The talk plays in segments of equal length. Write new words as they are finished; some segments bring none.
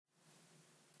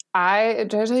Did I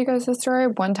tell you guys this story?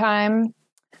 One time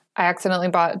I accidentally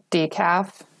bought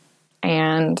decaf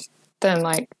and then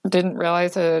didn't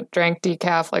realize I drank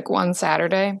decaf one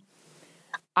Saturday.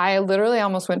 I literally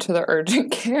almost went to the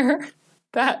urgent care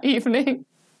that evening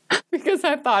because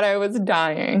I thought I was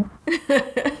dying.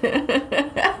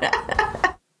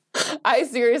 I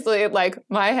seriously,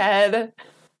 my head,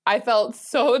 I felt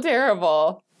so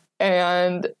terrible.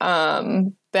 And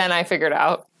then I figured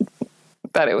out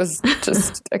that it was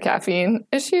just a caffeine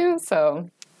issue. So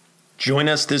join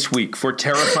us this week for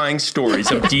terrifying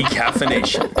stories of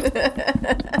decaffeination.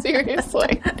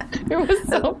 Seriously, it was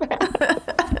so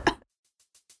bad.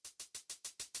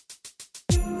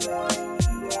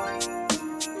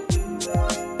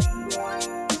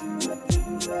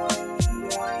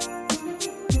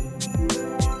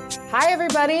 Hi,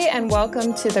 everybody, and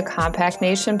welcome to the Compact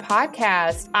Nation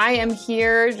podcast. I am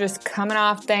here just coming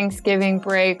off Thanksgiving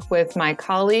break with my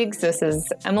colleagues. This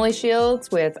is Emily Shields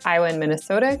with Iowa and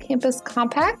Minnesota Campus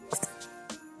Compacts.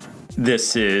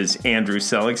 This is Andrew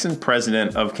Seligson,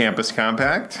 president of Campus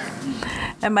Compact.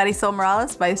 And Marisol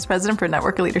Morales, vice president for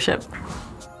Network Leadership.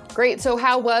 Great. So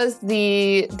how was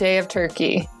the day of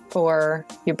turkey for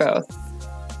you both?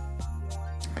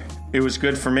 It was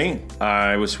good for me.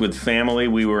 I was with family.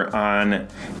 We were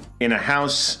in a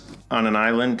house on an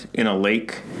island in a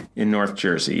lake in North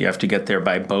Jersey. You have to get there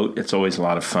by boat. It's always a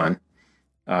lot of fun.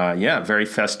 Very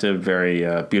festive, very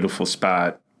beautiful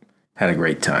spot. Had a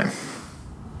great time.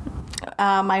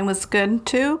 Mine was good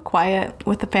too. Quiet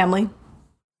with the family.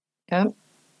 Yep.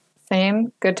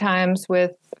 Same. Good times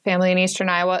with family in Eastern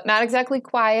Iowa. Not exactly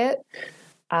quiet.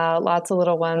 Lots of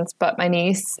little ones, but my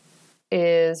niece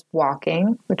is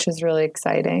walking, which is really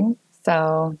exciting.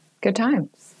 So good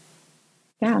times.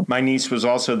 Yeah. My niece was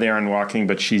also there and walking,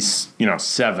 but she's,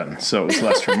 7, so it was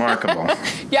less remarkable.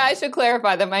 Yeah, I should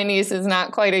clarify that my niece is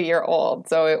not quite a year old,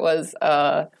 so it was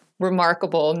a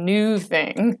remarkable new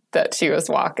thing that she was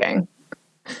walking.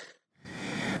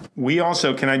 We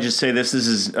also, can I just say this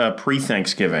is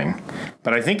pre-Thanksgiving,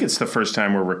 but I think it's the first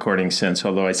time we're recording since,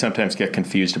 although I sometimes get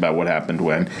confused about what happened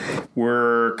when.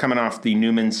 We're coming off the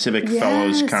Newman Civic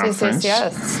Fellows Conference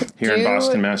here in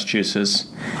Boston,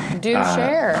 Massachusetts. Do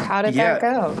share. How did that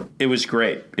go? It was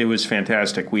great. It was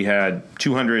fantastic. We had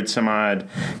 200 some odd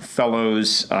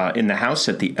fellows in the House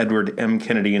at the Edward M.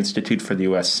 Kennedy Institute for the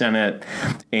U.S. Senate,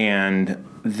 and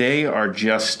they are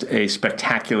just a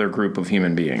spectacular group of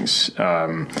human beings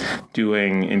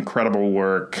doing incredible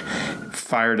work,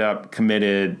 fired up,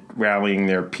 committed, rallying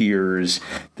their peers.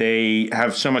 They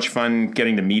have so much fun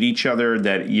getting to meet each other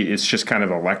that it's just kind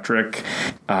of electric.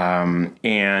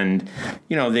 And,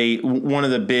 one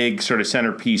of the big sort of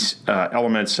centerpiece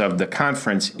elements of the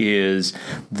conference is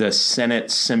the Senate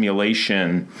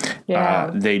simulation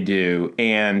they do.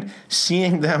 And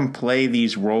seeing them play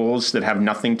these roles that have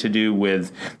nothing to do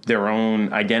with their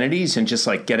own identities and just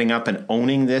getting up and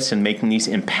owning this and making these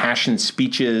impassioned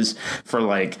speeches for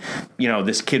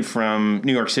this kid from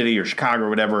New York City or Chicago or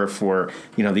whatever for,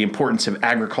 the importance of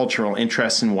agricultural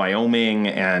interests in Wyoming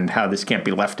and how this can't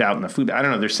be left out in the food. I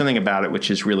don't know. There's something about it which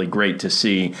is really great to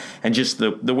see. And just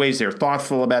the ways they're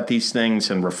thoughtful about these things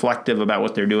and reflective about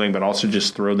what they're doing, but also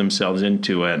just throw themselves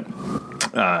into it.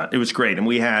 It was great. And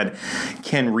we had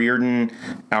Ken Reardon,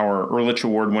 our Ehrlich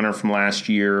Award winner from last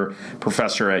year,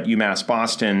 professor at UMass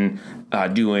Boston,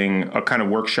 doing a kind of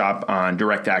workshop on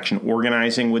direct action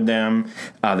organizing with them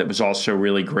that was also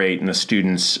really great, and the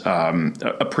students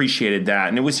appreciated that.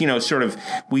 And it was,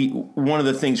 one of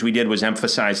the things we did was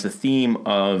emphasize the theme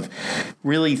of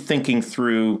really thinking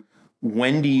through,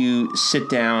 when do you sit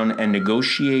down and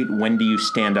negotiate? When do you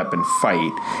stand up and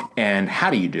fight? And how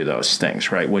do you do those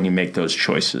things, right, when you make those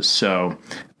choices? So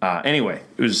anyway,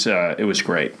 it was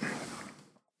great.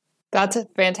 That's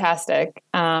fantastic.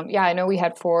 I know we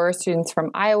had 4 students from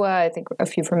Iowa. I think a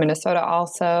few from Minnesota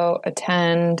also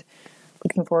attend.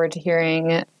 Looking forward to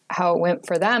hearing how it went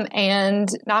for them. And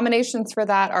nominations for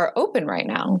that are open right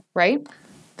now, right?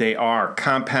 They are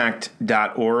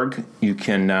compact.org. You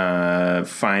can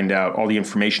find out all the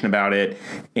information about it.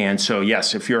 And so,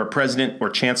 yes, if you're a president or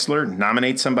chancellor,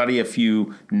 nominate somebody. If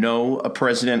you know a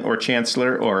president or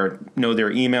chancellor or know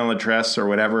their email address or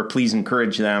whatever, please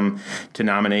encourage them to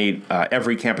nominate.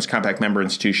 Every Campus Compact member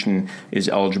institution is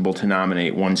eligible to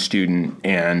nominate one student.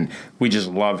 And we just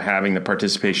love having the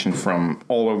participation from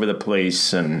all over the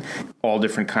place and all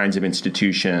different kinds of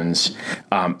institutions.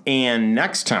 And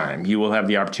next time, you will have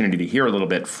the opportunity to hear a little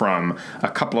bit from a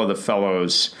couple of the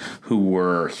fellows who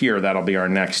were here. That'll be our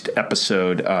next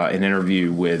episode, an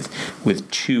interview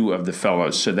with two of the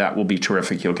fellows. So that will be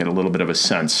terrific. You'll get a little bit of a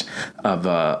sense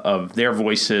of their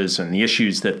voices and the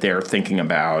issues that they're thinking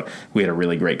about. We had a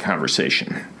really great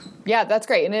conversation. Yeah, that's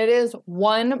great. And it is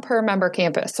one per member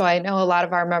campus. So I know a lot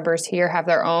of our members here have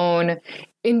their own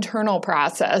internal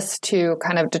process to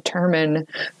kind of determine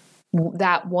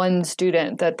that one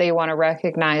student that they want to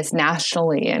recognize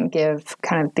nationally and give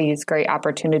kind of these great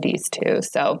opportunities to.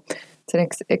 So it's an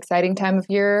exciting time of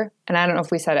year. And I don't know if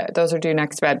we said it. Those are due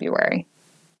next February.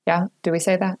 Yeah? Did we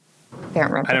say that? I can't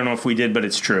remember. I don't know if we did, but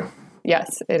it's true.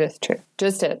 Yes, it is true.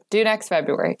 Just due next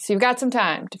February. So you've got some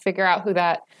time to figure out who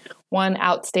that one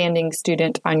outstanding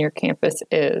student on your campus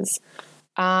is.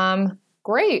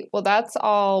 Great. Well, that's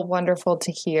all wonderful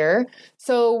to hear.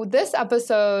 So this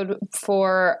episode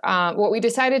for what we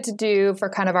decided to do for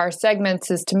kind of our segments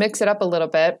is to mix it up a little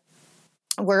bit.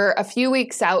 We're a few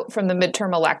weeks out from the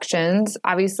midterm elections,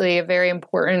 obviously a very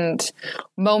important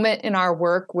moment in our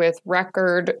work with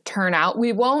record turnout.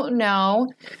 We won't know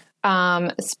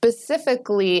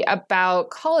specifically about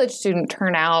college student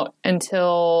turnout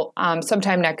until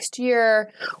sometime next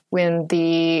year when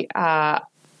the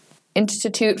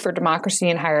Institute for Democracy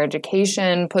in Higher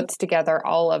Education puts together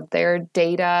all of their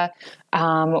data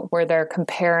where they're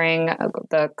comparing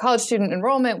the college student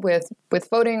enrollment with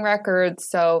voting records.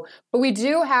 But we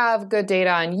do have good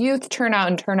data on youth turnout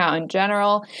and turnout in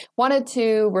general. Wanted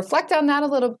to reflect on that a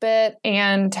little bit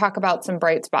and talk about some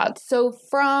bright spots. So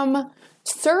from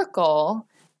Circle,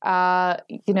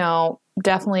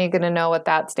 definitely going to know what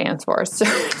that stands for.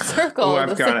 Circle. Oh,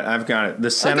 I've got it.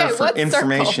 The Center for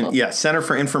Information. Circle? Yeah, Center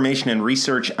for Information and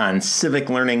Research on Civic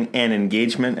Learning and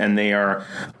Engagement, and they are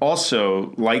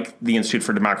also, like the Institute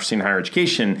for Democracy in Higher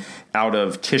Education, out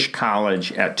of Tisch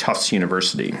College at Tufts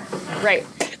University. Right.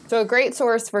 So a great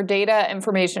source for data,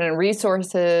 information, and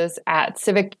resources at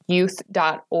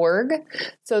civicyouth.org.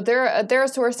 So they're a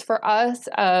source for us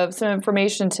of some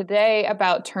information today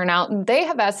about turnout. And they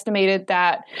have estimated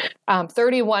that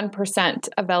 31%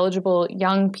 of eligible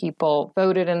young people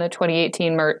voted in the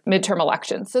 2018 midterm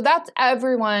elections. So that's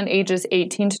everyone ages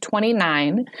 18 to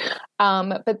 29.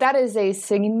 But that is a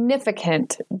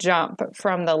significant jump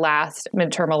from the last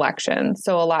midterm election.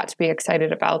 So a lot to be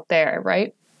excited about there,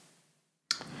 right?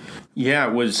 Yeah,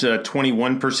 it was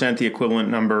 21%, the equivalent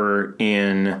number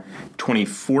in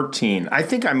 2014. I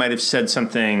think I might have said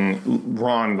something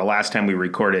wrong the last time we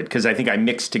recorded because I think I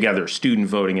mixed together student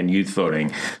voting and youth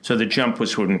voting. So the jump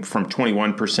was from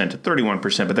 21% to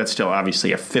 31%, but that's still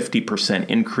obviously a 50%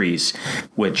 increase,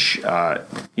 which,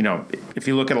 if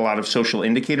you look at a lot of social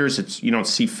indicators, you don't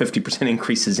see 50%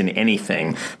 increases in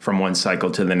anything from one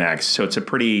cycle to the next. So it's a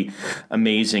pretty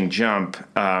amazing jump.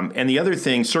 And the other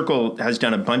thing, Circle has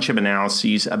done a bunch of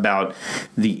analyses about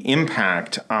the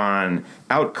impact on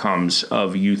outcomes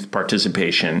of youth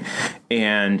participation.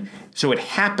 And so it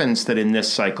happens that in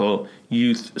this cycle,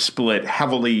 youth split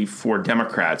heavily for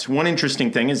Democrats. One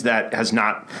interesting thing is that has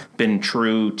not been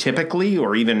true typically,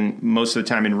 or even most of the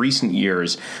time in recent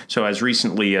years. So as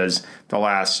recently as the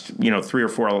last, 3 or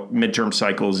 4 midterm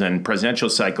cycles and presidential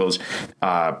cycles,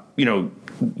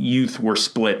 youth were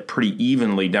split pretty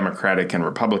evenly, Democratic and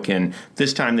Republican.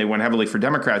 This time they went heavily for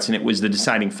Democrats, and it was the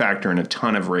deciding factor in a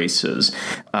ton of races.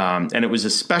 And it was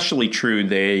especially true,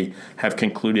 they have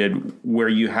concluded, where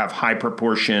you have high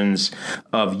proportions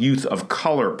of youth of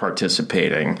color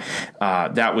participating.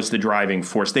 That was the driving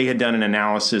force. They had done an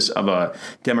analysis of a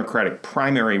Democratic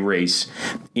primary race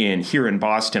here in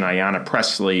Boston. Ayanna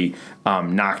Pressley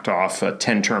knocked off a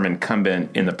 10-term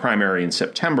incumbent in the primary in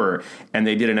September, and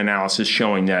they did an analysis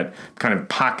showing that kind of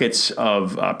pockets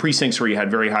of precincts where you had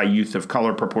very high youth of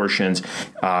color proportions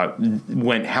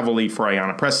went heavily for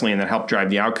Ayanna Pressley, and that helped drive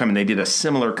the outcome. And they did a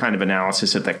similar kind of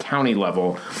analysis at the county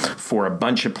level for a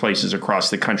bunch of places across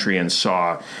the country and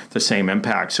saw the same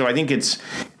impact. So I think it's,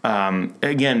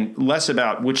 again, less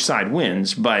about which side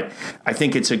wins, but I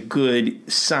think it's a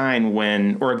good sign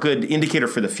or a good indicator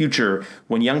for the future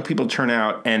when young people turn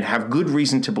out and have good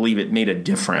reason to believe it made a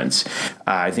difference.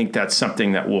 I think that's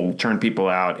something that will turn people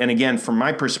out. And again, from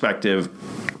my perspective,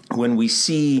 when we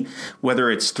see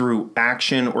whether it's through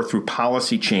action or through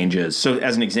policy changes. So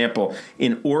as an example,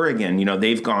 in Oregon,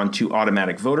 they've gone to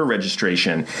automatic voter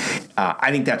registration.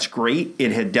 I think that's great.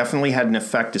 It had definitely had an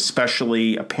effect,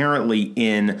 especially apparently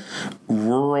in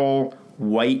rural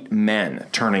white men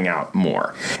turning out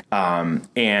more.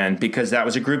 And because that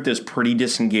was a group that's pretty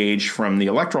disengaged from the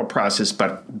electoral process,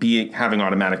 but having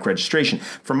automatic registration.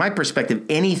 From my perspective,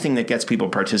 anything that gets people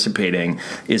participating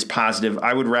is positive.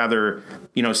 I would rather,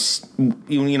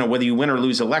 whether you win or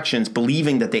lose elections,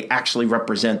 believing that they actually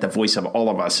represent the voice of all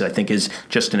of us, I think is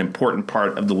just an important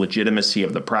part of the legitimacy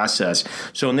of the process.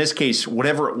 So in this case,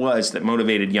 whatever it was that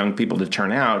motivated young people to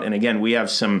turn out, and again, we have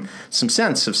some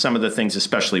sense of some of the things,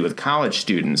 especially with college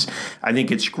students, I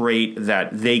think it's great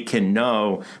that they can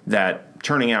know that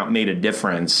turning out made a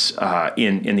difference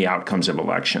in the outcomes of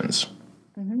elections.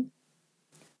 Mm-hmm.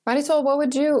 Marisol, what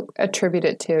would you attribute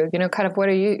it to? Kind of what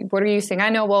are you seeing? I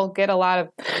know we'll get a lot of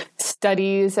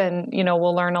studies and,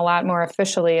 we'll learn a lot more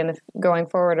officially going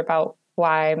forward about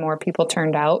why more people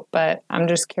turned out, but I'm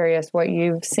just curious what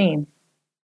you've seen.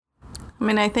 I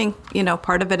mean, I think,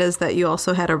 part of it is that you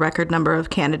also had a record number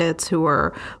of candidates who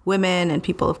were women and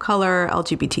people of color,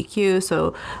 LGBTQ,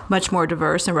 so much more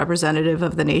diverse and representative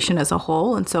of the nation as a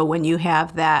whole. And so when you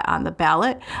have that on the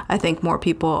ballot, I think more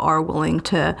people are willing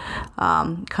to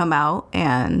come out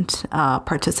and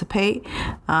participate.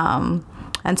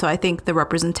 And so I think the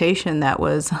representation that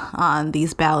was on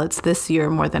these ballots this year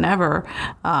more than ever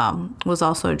was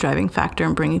also a driving factor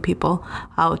in bringing people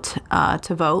out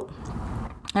to vote.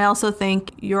 I also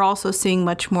think you're also seeing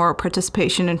much more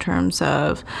participation in terms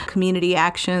of community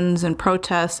actions and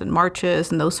protests and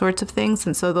marches and those sorts of things.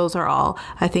 And so those are all,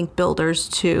 I think, builders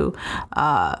to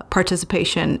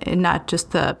participation in not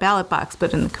just the ballot box,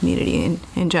 but in the community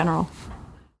in general.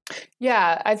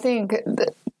 Yeah, I think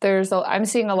I'm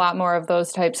seeing a lot more of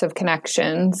those types of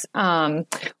connections.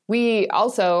 We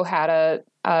also had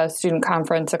a student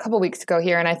conference a couple weeks ago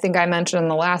here, and I think I mentioned in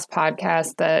the last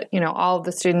podcast that all of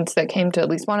the students that came to at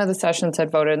least one of the sessions had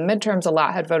voted in midterms. A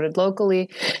lot had voted locally.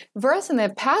 For us in the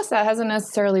past, that hasn't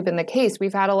necessarily been the case.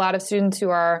 We've had a lot of students who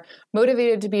are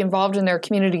motivated to be involved in their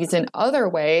communities in other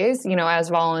ways, as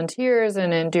volunteers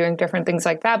and in doing different things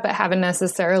like that, but haven't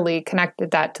necessarily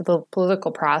connected that to the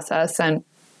political process. And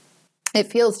it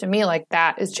feels to me like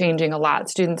that is changing a lot.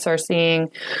 Students are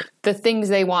seeing the things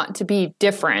they want to be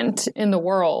different in the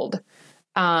world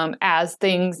as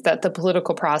things that the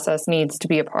political process needs to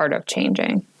be a part of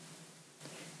changing.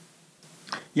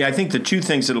 Yeah, I think the two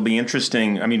things that'll be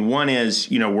interesting, I mean, one is,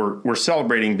 we're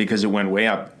celebrating because it went way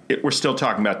up. We're still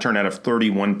talking about turnout of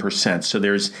 31%. So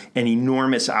there's an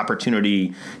enormous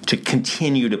opportunity to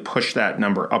continue to push that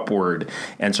number upward.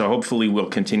 And so hopefully we'll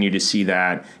continue to see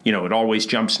that. It always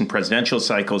jumps in presidential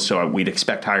cycles, so we'd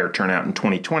expect higher turnout in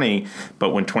 2020.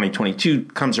 But when 2022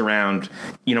 comes around,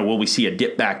 will we see a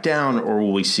dip back down or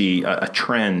will we see a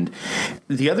trend?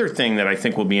 The other thing that I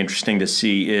think will be interesting to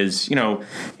see is,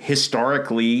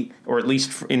 historically, or at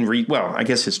least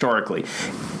historically,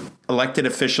 elected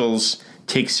officials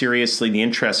take seriously the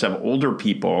interests of older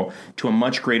people to a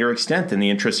much greater extent than the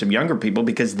interests of younger people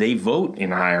because they vote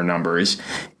in higher numbers.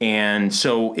 And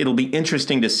so it'll be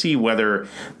interesting to see whether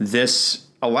this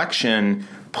election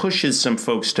pushes some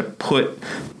folks to put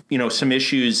some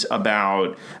issues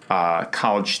about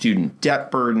college student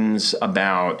debt burdens,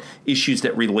 about issues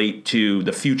that relate to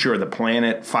the future of the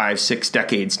planet 5-6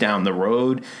 decades down the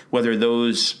road, whether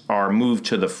those are moved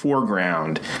to the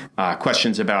foreground,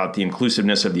 questions about the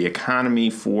inclusiveness of the economy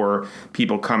for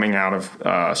people coming out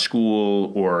of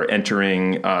school or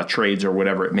entering trades or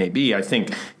whatever it may be. I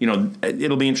think,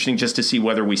 it'll be interesting just to see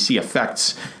whether we see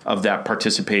effects of that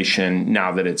participation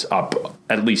now that it's up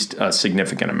at least a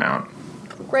significant amount.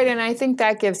 Right, and I think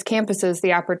that gives campuses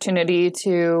the opportunity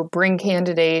to bring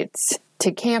candidates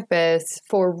to campus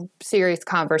for serious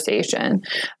conversation.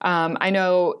 I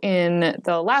know in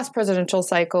the last presidential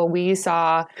cycle, we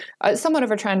saw somewhat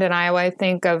of a trend in Iowa, I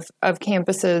think, of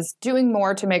campuses doing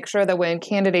more to make sure that when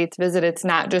candidates visit, it's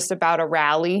not just about a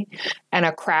rally and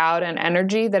a crowd and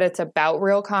energy, that it's about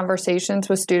real conversations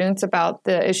with students about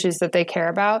the issues that they care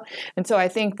about. And so I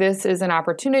think this is an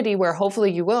opportunity where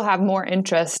hopefully you will have more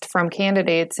interest from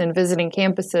candidates in visiting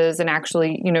campuses and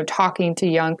actually, talking to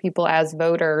young people as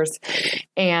voters.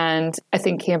 And I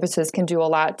think campuses can do a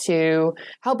lot to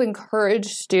help encourage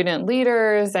student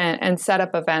leaders and set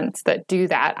up events that do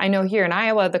that. I know here in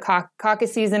Iowa, the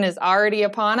caucus season is already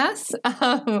upon us,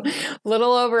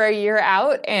 little over a year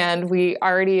out, and we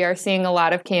already are seeing a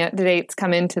lot of candidates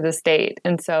come into the state.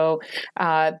 And so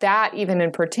that even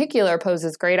in particular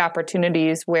poses great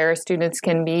opportunities where students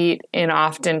can meet in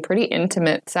often pretty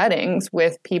intimate settings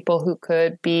with people who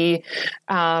could be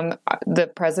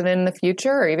the president in the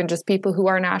future, or even just people who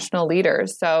are national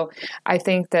leaders. So I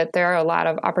think that there are a lot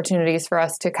of opportunities for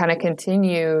us to kind of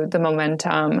continue the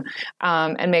momentum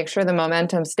and make sure the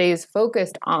momentum stays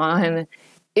focused on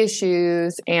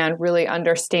issues and really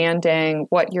understanding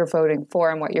what you're voting for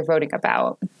and what you're voting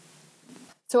about.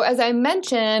 So as I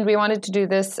mentioned, we wanted to do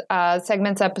this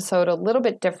segments episode a little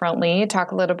bit differently,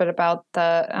 talk a little bit about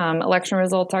the election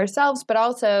results ourselves, but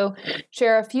also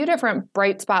share a few different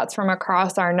bright spots from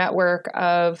across our network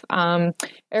of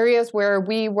areas where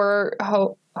we were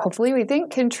hopefully, we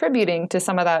think, contributing to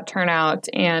some of that turnout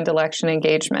and election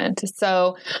engagement.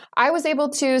 So I was able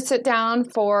to sit down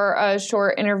for a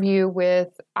short interview with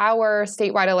our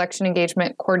statewide election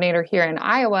engagement coordinator here in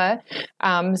Iowa.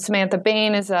 Samantha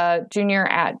Bain is a junior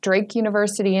at Drake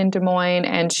University in Des Moines,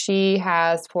 and she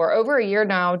has for over a year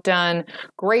now done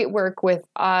great work with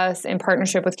us in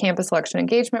partnership with Campus Election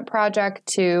Engagement Project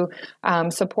to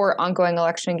support ongoing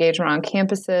election engagement on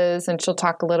campuses. And she'll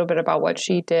talk a little bit about what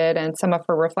she did and some of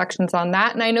her reflections on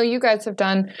that. And I know you guys have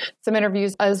done some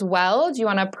interviews as well. Do you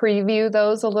want to preview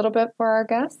those a little bit for our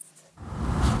guests?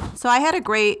 So I had a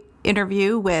great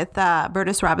interview with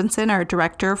Bertus Robinson, our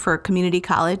director for community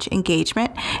college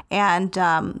engagement, and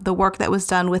the work that was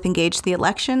done with Engage the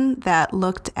Election that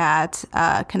looked at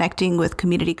connecting with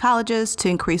community colleges to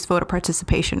increase voter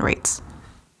participation rates.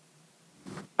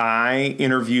 I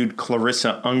interviewed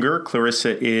Clarissa Unger.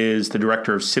 Clarissa is the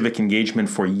Director of Civic Engagement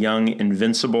for Young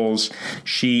Invincibles.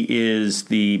 She is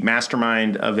the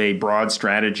mastermind of a broad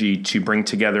strategy to bring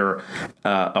together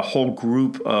a whole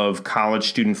group of college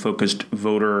student-focused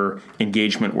voter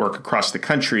engagement work across the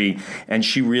country. And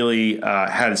she really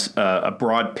has a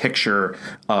broad picture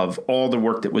of all the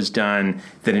work that was done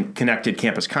that connected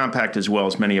Campus Compact as well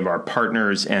as many of our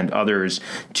partners and others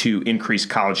to increase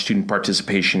college student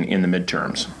participation in the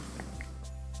midterms.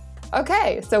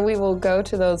 Okay, so we will go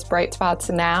to those bright spots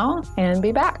now and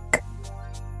be back.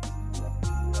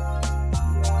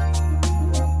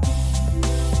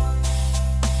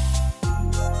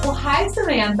 Well, hi,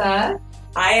 Samantha.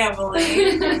 Hi,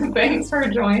 Emily. Thanks for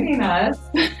joining us.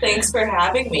 Thanks for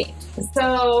having me.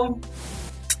 So,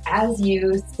 as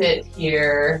you sit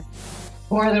here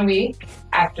more than a week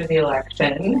after the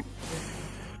election,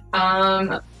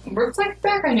 reflect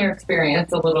back on your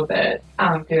experience a little bit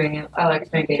doing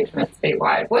election engagement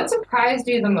statewide. What surprised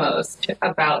you the most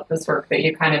about this work that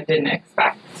you kind of didn't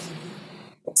expect?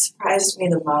 What surprised me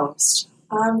the most?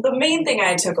 The main thing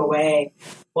I took away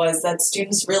was that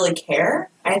students really care.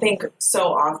 I think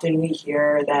so often we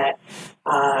hear that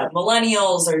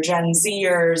millennials or Gen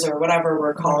Zers or whatever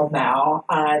we're called now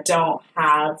don't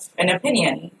have an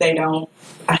opinion. They don't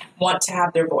want to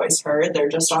have their voice heard. They're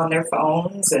just on their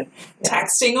phones and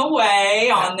texting away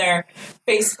on their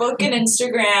Facebook and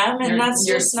Instagram, and that's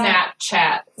your just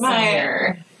Snapchat.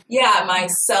 My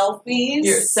selfies.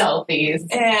 Your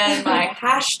selfies. And my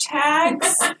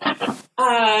hashtags.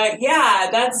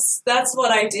 That's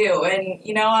what I do.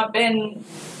 And, I've been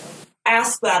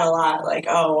asked that a lot, like,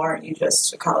 oh, aren't you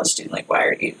just a college student? Like, why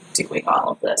are you doing all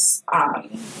of this?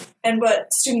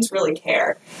 But students really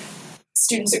care.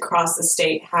 Students across the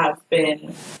state have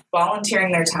been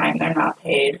volunteering their time. They're not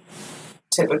paid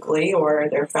typically, or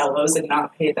they're fellows and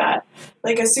not paid that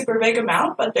like a super big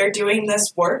amount, but they're doing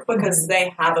this work because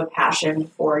they have a passion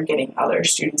for getting other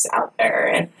students out there.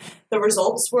 And the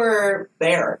results were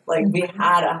there. Like, we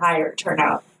had a higher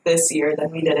turnout this year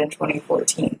than we did in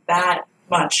 2014. That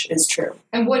much is true.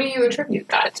 And what do you attribute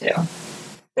that to?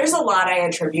 There's a lot I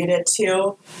attribute it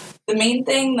to. The main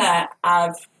thing that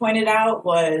I've pointed out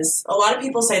was a lot of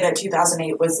people say that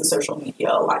 2008 was the social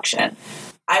media election.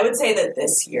 I would say that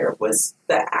this year was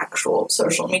the actual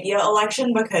social media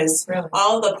election because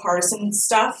all the partisan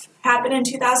stuff happened in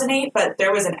 2008, but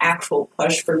there was an actual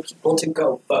push for people to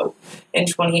go vote in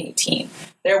 2018.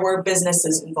 There were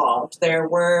businesses involved. There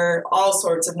were all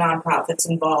sorts of nonprofits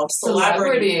involved.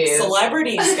 Celebrities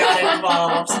got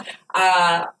involved.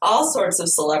 All sorts of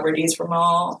celebrities from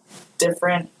all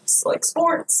different, like,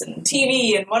 sports and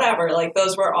TV and whatever. Like,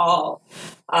 those were all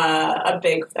a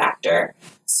big factor.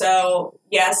 So,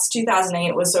 yes,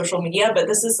 2008 was social media, but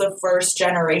this is the first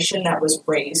generation that was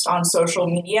raised on social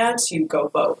media to go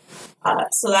vote.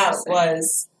 So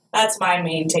that's my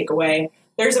main takeaway.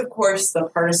 There's, of course, the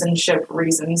partisanship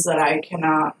reasons that I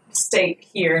cannot state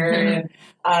here, and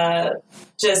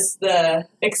just the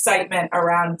excitement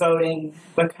around voting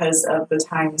because of the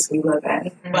times we live in.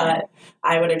 Mm-hmm. But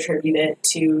I would attribute it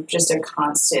to just a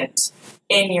constant,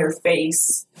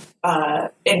 in-your-face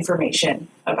information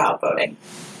about voting.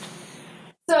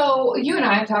 So you and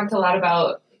I have talked a lot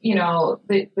about,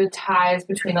 the ties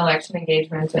between election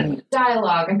engagement and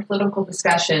dialogue and political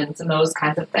discussions and those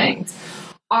kinds of things.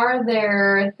 Are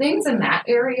there things in that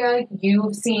area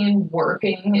you've seen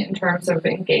working in terms of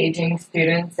engaging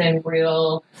students in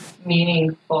real,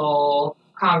 meaningful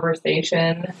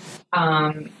conversation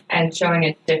and showing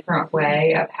a different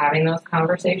way of having those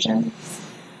conversations?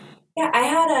 Yeah, I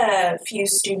had a few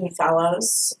student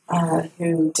fellows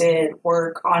who did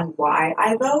work on why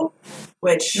I vote,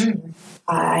 which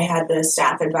I had the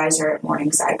staff advisor at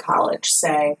Morningside College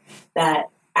say that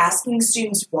asking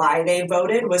students why they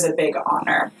voted was a big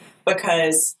honor,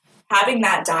 because having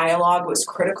that dialogue was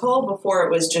critical before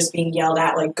it was just being yelled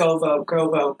at like, go vote, go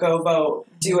vote, go vote,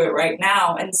 do it right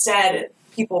now. Instead,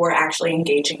 people were actually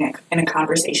engaging in a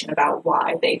conversation about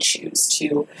why they choose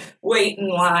to wait in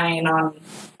line on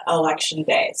election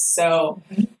day. So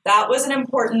that was an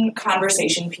important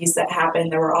conversation piece that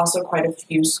happened. There were also quite a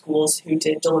few schools who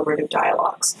did deliberative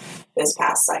dialogues this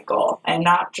past cycle, and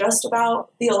not just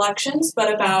about the elections,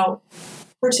 but about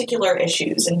particular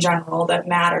issues in general that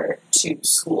matter to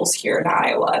schools here in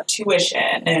Iowa.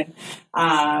 Tuition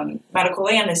and medical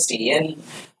amnesty and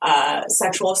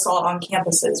sexual assault on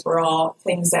campuses were all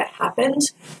things that happened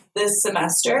this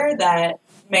semester that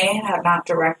may have not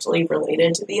directly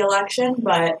related to the election,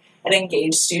 but it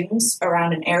engaged students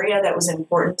around an area that was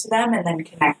important to them and then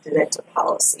connected it to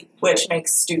policy, which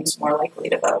makes students more likely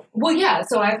to vote. Well, yeah,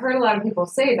 so I've heard a lot of people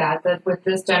say that with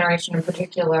this generation in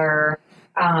particular,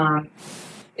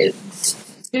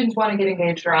 students want to get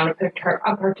engaged around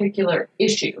a particular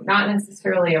issue, not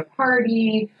necessarily a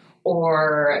party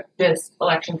or just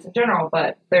elections in general,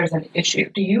 but there's an issue.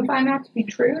 Do you find that to be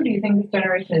true? Do you think this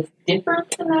generation is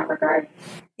different in that regard?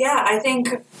 Yeah, I think,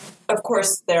 of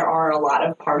course, there are a lot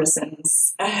of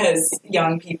partisans as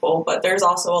young people, but there's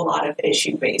also a lot of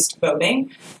issue-based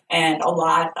voting. And a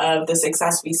lot of the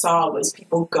success we saw was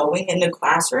people going into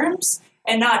classrooms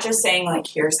and not just saying, like,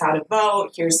 here's how to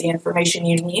vote, here's the information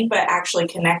you need, but actually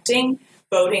connecting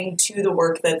voting to the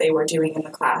work that they were doing in the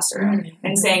classroom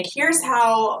and saying, here's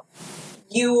how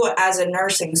you as a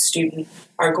nursing student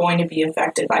are going to be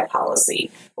affected by policy.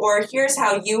 Or here's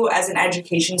how you as an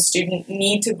education student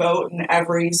need to vote in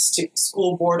every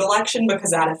school board election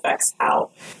because that affects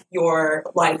how your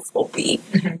life will be.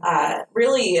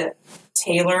 Really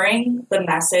tailoring the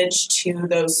message to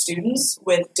those students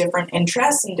with different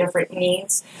interests and different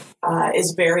needs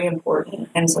is very important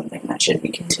and something that should be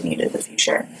continued in the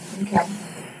future. Okay.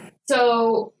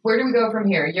 So where do we go from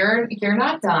here? You're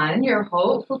not done. You're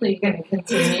hopefully going to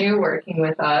continue working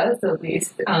with us at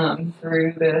least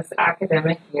through this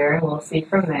academic year, and we'll see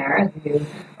from there as you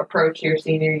approach your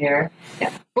senior year.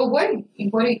 Yeah. But what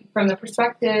from the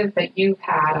perspective that you've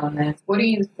had on this, what do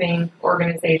you think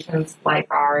organizations like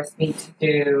ours need to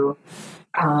do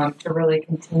to really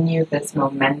continue this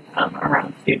momentum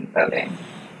around student voting?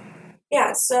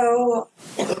 Yeah, so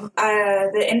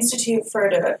the Institute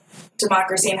for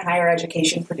Democracy in Higher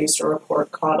Education produced a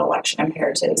report called Election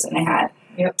Imperatives, and they had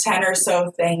 10 or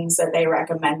so things that they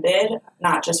recommended,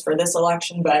 not just for this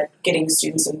election, but getting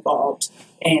students involved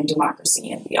in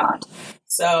democracy and beyond.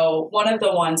 So one of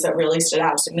the ones that really stood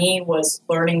out to me was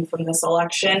learning from this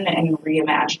election and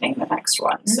reimagining the next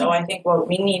one. So I think what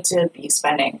we need to be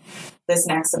spending this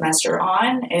next semester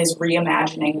on is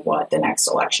reimagining what the next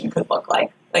election could look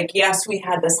like. Like, yes, we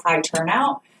had this high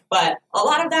turnout, but a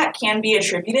lot of that can be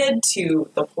attributed to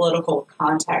the political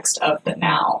context of the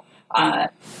now.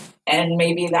 And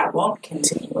maybe that won't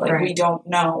continue. Like, we don't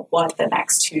know what the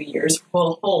next 2 years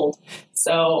will hold.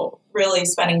 So really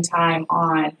spending time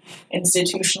on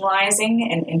institutionalizing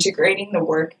and integrating the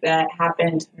work that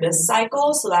happened this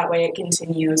cycle so that way it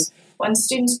continues when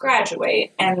students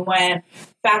graduate and when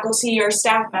faculty or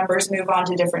staff members move on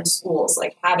to different schools,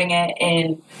 like having it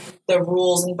in the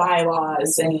rules and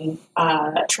bylaws and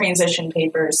transition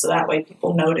papers so that way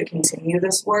people know to continue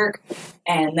this work,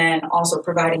 and then also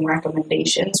providing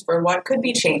recommendations for what could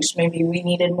be changed. Maybe we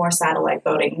needed more satellite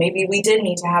voting. Maybe we did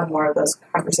need to have more of those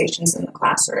conversations in the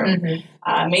classroom.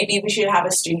 Maybe we should have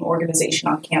a student organization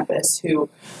on campus who,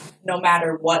 no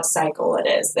matter what cycle it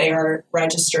is, they are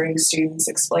registering students,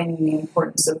 explaining the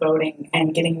importance of voting,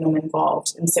 and getting them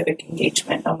involved in civic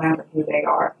engagement, no matter who they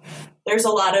are. There's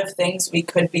a lot of things we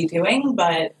could be doing,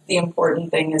 but the important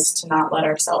thing is to not let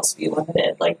ourselves be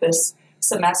limited. Like this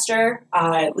semester,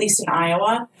 at least in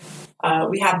Iowa,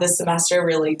 we have this semester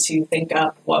really to think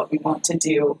up what we want to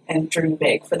do and dream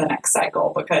big for the next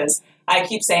cycle, because I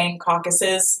keep saying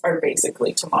caucuses are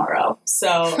basically tomorrow.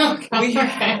 So we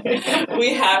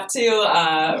have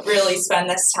to really spend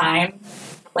this time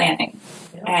planning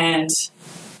and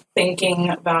thinking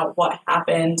about what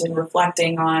happened and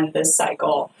reflecting on this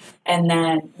cycle, and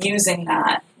then using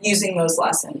those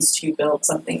lessons to build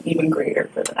something even greater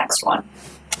for the next one.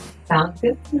 Sounds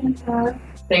good, Samantha.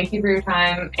 Thank you for your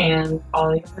time and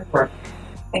all your hard work.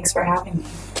 Thanks for having me.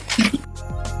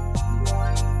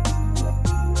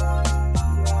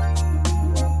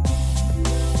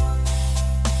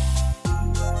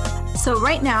 So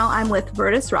right now I'm with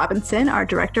Vertus Robinson, our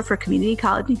Director for Community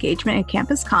College Engagement and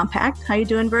Campus Compact. How you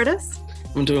doing, Vertus?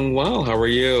 I'm doing well. How are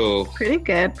you? Pretty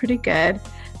good, pretty good.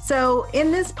 So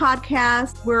in this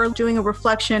podcast, we're doing a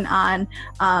reflection on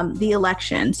the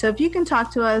election. So if you can talk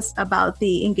to us about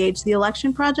the Engage the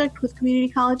Election project with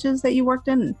community colleges that you worked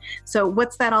in. So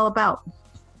what's that all about?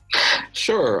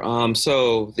 Sure.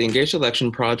 So the Engage the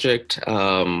Election project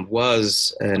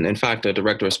was, and in fact, a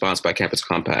direct response by Campus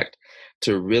Compact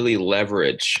to really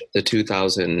leverage the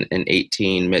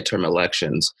 2018 midterm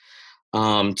elections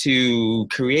to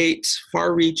create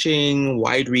far-reaching,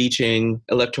 wide-reaching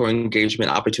electoral engagement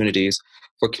opportunities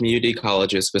for community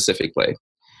colleges specifically.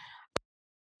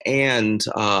 And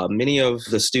many of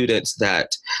the students that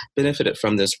benefited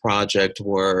from this project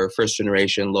were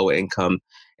first-generation, low-income,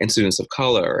 and students of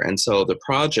color. And so the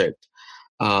project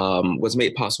was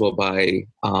made possible by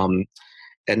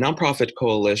a nonprofit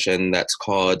coalition that's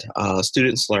called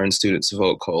Students Learn, Students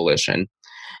Vote Coalition,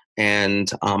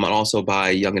 and also by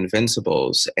Young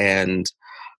Invincibles. And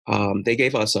they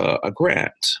gave us a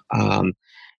grant.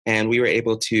 And we were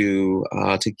able to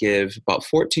give about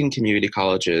 14 community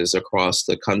colleges across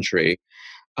the country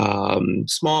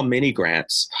small mini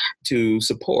grants to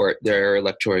support their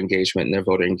electoral engagement and their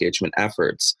voter engagement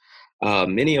efforts.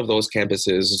 Many of those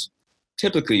campuses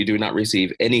typically do not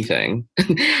receive anything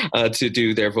to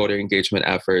do their voter engagement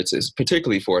efforts, is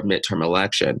particularly for a midterm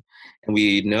election. And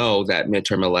we know that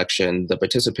midterm election, the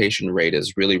participation rate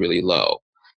is really, really low,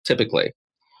 typically.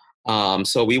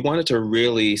 So we wanted to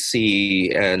really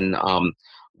see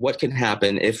what can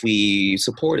happen if we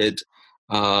supported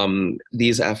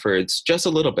these efforts just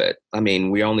a little bit. I mean,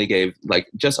 we only gave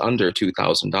just under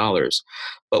 $2,000.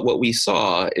 But what we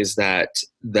saw is that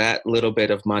little bit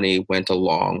of money went a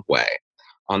long way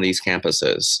on these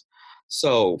campuses.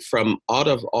 So from out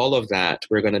of all of that,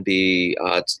 we're going to be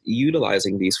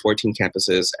utilizing these 14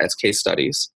 campuses as case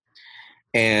studies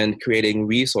and creating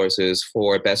resources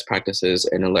for best practices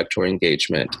in electoral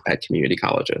engagement at community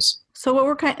colleges. So what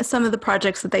were some of the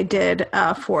projects that they did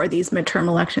for these midterm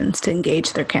elections to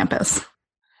engage their campus?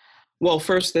 Well,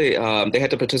 first, they had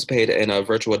to participate in a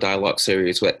virtual dialogue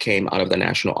series that came out of the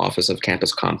National Office of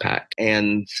Campus Compact.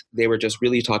 And they were just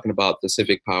really talking about the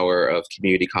civic power of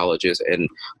community colleges in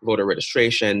voter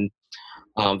registration,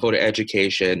 voter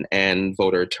education, and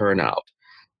voter turnout.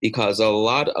 Because a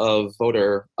lot of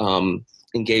voter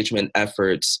engagement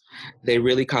efforts, they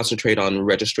really concentrate on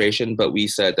registration, but we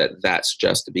said that that's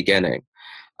just the beginning.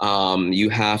 You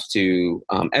have to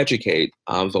educate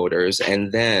voters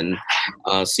and then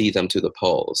see them to the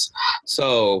polls.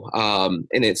 So,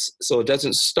 it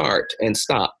doesn't start and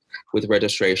stop with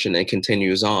registration. It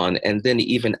continues on, and then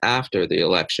even after the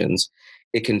elections,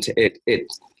 it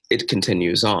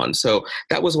continues on. So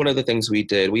that was one of the things we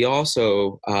did. We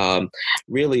also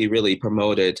really, really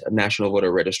promoted National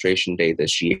Voter Registration Day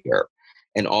this year.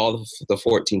 And all of the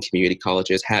 14 community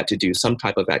colleges had to do some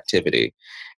type of activity.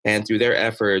 And through their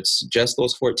efforts, just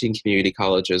those 14 community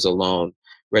colleges alone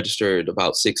registered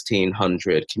about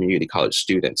 1,600 community college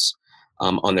students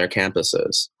on their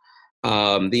campuses.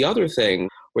 The other thing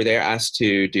where they're asked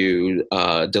to do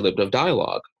deliberative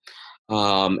dialogue.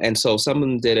 And so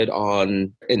some did it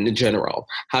in general,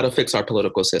 how to fix our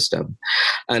political system.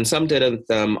 And some did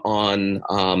them on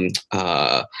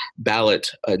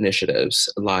ballot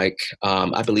initiatives, like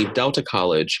I believe Delta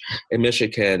College in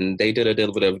Michigan, they did a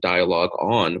deliberative dialogue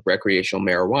on recreational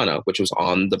marijuana, which was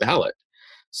on the ballot.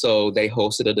 So they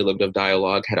hosted a deliberative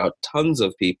dialogue, had out tons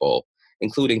of people,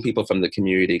 including people from the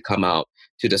community, come out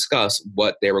to discuss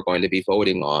what they were going to be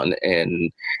voting on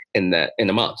in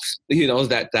a month,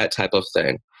 that type of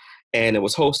thing. And it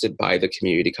was hosted by the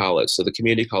community college. So the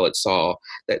community college saw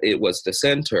that it was the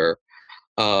center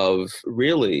of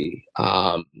really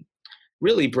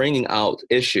bringing out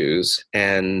issues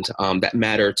and that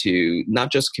matter to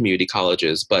not just community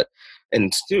colleges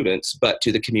and students, but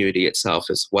to the community itself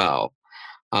as well.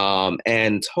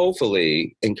 And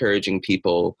hopefully encouraging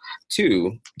people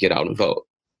to get out and vote.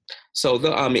 So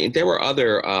there were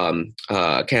other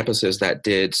campuses that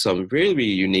did some really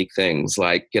unique things,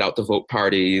 like get out the vote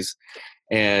parties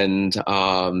and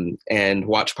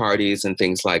watch parties and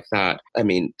things like that. I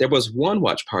mean, there was one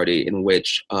watch party in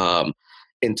which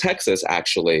in Texas,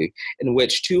 actually, in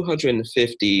which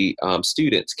 250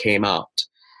 students came out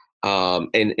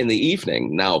in the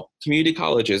evening. Now, community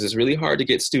colleges, is really hard to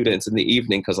get students in the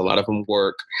evening because a lot of them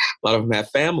work, a lot of them have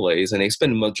families, and they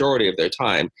spend the majority of their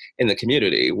time in the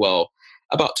community. Well,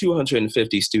 about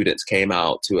 250 students came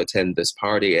out to attend this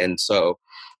party. And so,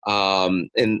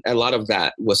 and a lot of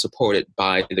that was supported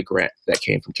by the grant that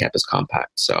came from Campus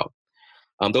Compact. So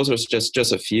Those are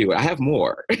just a few. I have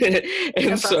more. And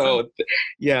That's so, awesome.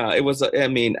 yeah, it was, I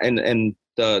mean, and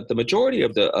the majority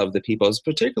of the people,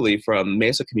 particularly from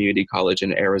Mesa Community College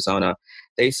in Arizona,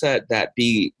 they said that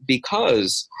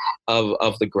because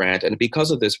of the grant and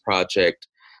because of this project,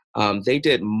 they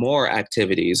did more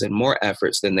activities and more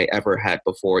efforts than they ever had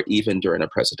before, even during a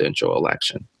presidential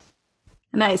election.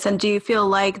 Nice. And do you feel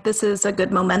like this is a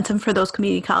good momentum for those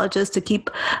community colleges to keep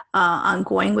on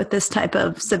going with this type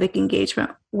of civic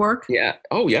engagement work? Yeah.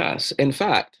 Oh, yes. In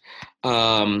fact,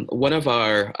 one of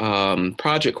our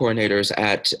project coordinators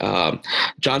at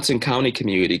Johnson County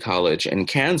Community College in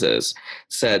Kansas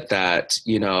said that,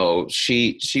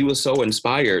 she was so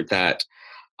inspired that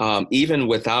even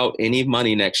without any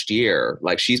money next year,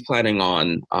 like she's planning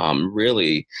on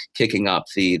really kicking up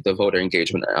the voter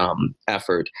engagement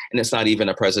effort. And it's not even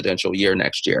a presidential year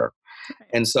next year.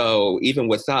 And so even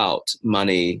without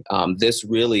money, this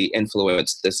really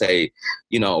influenced to say,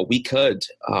 we can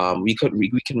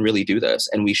really do this,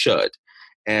 and we should.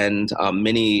 And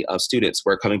many students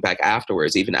were coming back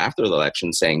afterwards, even after the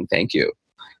election, saying, thank you.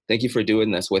 Thank you for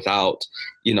doing this. Without,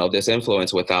 this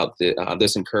influence, without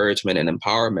this encouragement and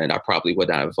empowerment, I probably would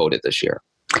not have voted this year.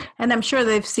 And I'm sure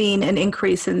they've seen an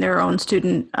increase in their own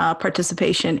student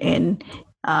participation in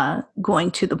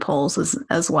going to the polls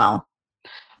as well.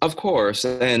 Of course.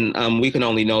 And we can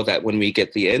only know that when we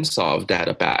get the NSOLV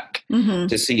data back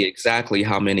to see exactly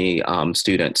how many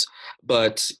students.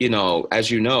 But,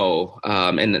 as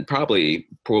and it probably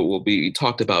will be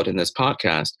talked about in this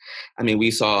podcast, I mean,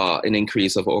 we saw an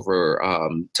increase of over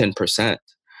 10%.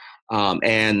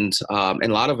 And a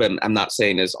lot of them, I'm not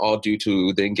saying is all due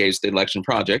to the Engage the Election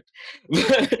Project,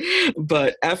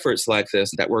 but efforts like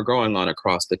this that were going on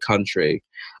across the country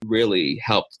really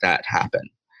helped that happen.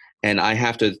 And I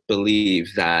have to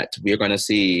believe that we're going to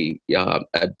see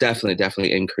a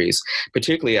definitely increase,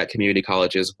 particularly at community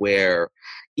colleges where,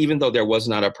 even though there was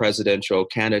not a presidential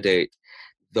candidate,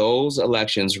 those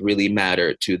elections really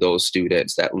mattered to those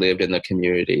students that lived in the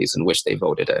communities in which they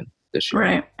voted in this year.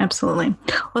 Right. Absolutely.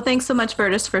 Well, thanks so much,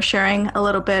 Virtus, for sharing a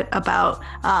little bit about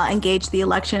Engage the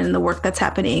Election and the work that's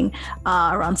happening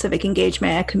around civic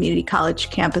engagement at community college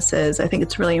campuses. I think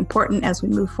it's really important as we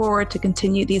move forward to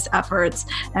continue these efforts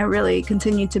and really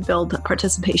continue to build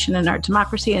participation in our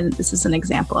democracy. And this is an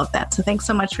example of that. So thanks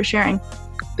so much for sharing.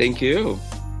 Thank you.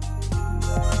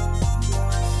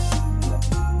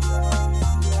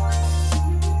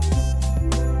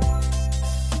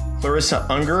 Clarissa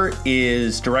Unger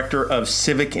is Director of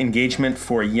Civic Engagement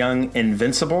for Young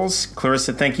Invincibles.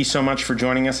 Clarissa, thank you so much for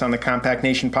joining us on the Compact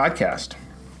Nation podcast.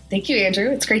 Thank you,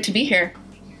 Andrew. It's great to be here.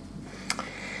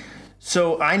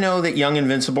 So I know that Young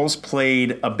Invincibles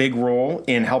played a big role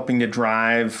in helping to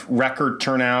drive record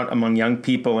turnout among young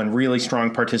people and really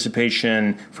strong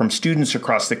participation from students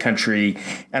across the country.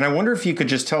 And I wonder if you could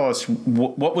just tell us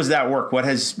what was that work? What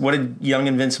did Young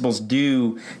Invincibles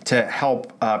do to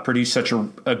help produce such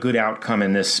a good outcome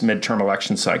in this midterm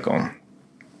election cycle?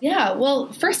 Yeah,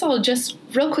 well, first I'll just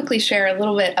real quickly share a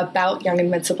little bit about Young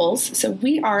Invincibles. So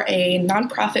we are a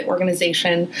nonprofit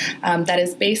organization that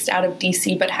is based out of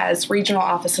DC but has regional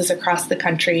offices across the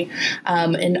country.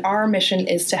 And our mission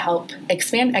is to help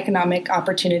expand economic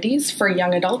opportunities for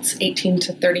young adults 18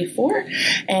 to 34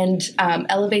 and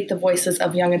elevate the voices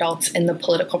of young adults in the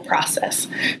political process.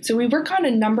 So we work on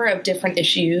a number of different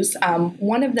issues,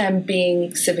 one of them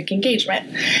being civic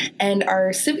engagement. And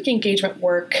our civic engagement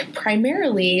work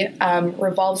primarily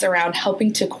revolves around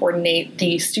helping to coordinate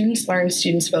the Students Learn,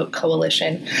 Students Vote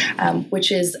Coalition, which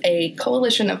is a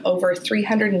coalition of over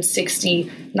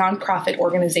 360 nonprofit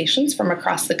organizations from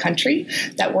across the country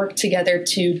that work together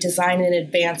to design and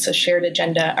advance a shared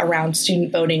agenda around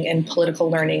student voting and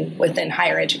political learning within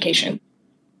higher education.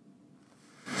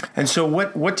 And so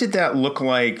what did that look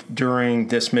like during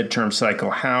this midterm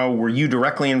cycle? How were you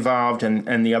directly involved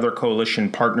and the other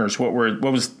coalition partners? What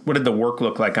did the work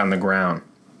look like on the ground?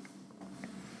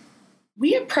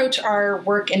 We approach our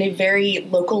work in a very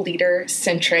local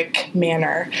leader-centric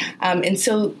manner. And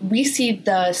so we see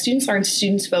the Students Learn,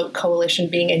 Students Vote Coalition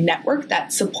being a network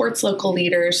that supports local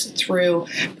leaders through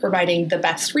providing the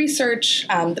best research,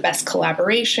 the best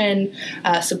collaboration,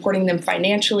 supporting them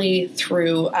financially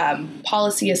through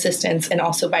policy assistance, and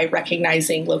also by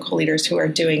recognizing local leaders who are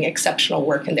doing exceptional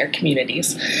work in their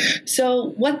communities.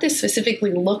 So what this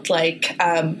specifically looked like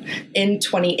in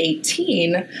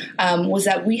 2018 was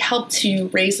that we helped to to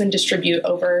raise and distribute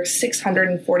over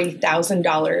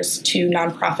 $640,000 to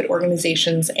nonprofit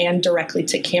organizations and directly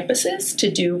to campuses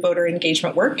to do voter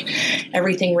engagement work,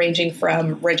 everything ranging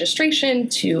from registration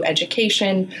to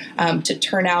education to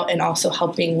turnout, and also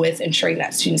helping with ensuring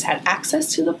that students had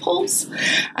access to the polls.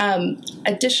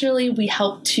 Additionally, we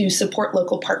helped to support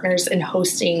local partners in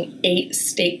hosting 8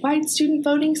 statewide student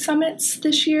voting summits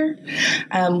this year.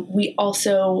 We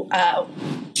also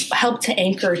helped to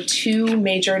anchor 2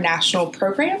 major national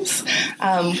programs,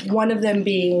 one of them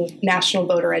being National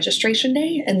Voter Registration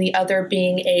Day and the other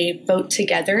being a Vote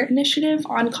Together initiative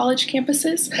on college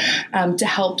campuses to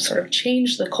help sort of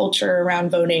change the culture around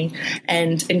voting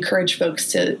and encourage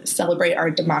folks to celebrate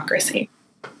our democracy.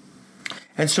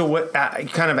 And so what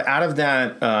kind of out of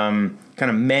that kind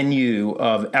of menu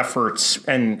of efforts,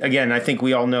 and again, I think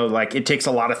we all know, like, it takes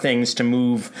a lot of things to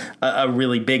move a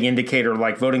really big indicator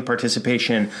like voting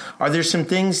participation. Are there some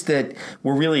things that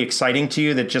were really exciting to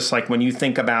you that just like when you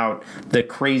think about the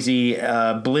crazy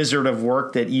blizzard of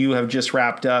work that you have just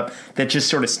wrapped up that just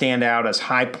sort of stand out as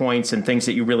high points and things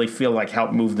that you really feel like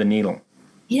help move the needle?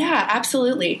 Yeah,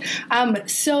 absolutely.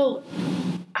 So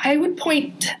I would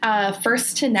point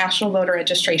first to National Voter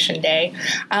Registration Day.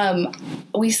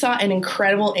 We saw an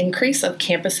incredible increase of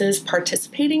campuses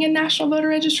participating in National Voter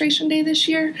Registration Day this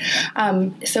year.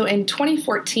 So in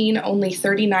 2014, only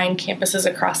 39 campuses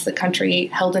across the country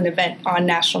held an event on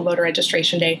National Voter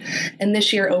Registration Day. And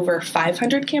this year, over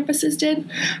 500 campuses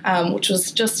did, which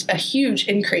was just a huge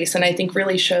increase. And I think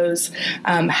really shows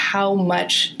how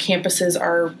much campuses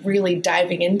are really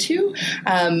diving into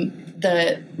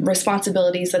the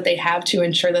responsibilities that they have to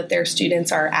ensure that their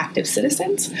students are active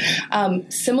citizens.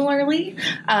 Similarly,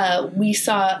 we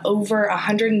saw over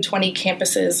 120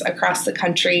 campuses across the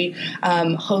country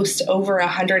host over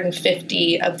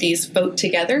 150 of these Vote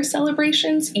Together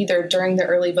celebrations, either during the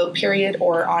early vote period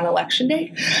or on Election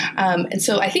Day. And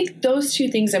so I think those 2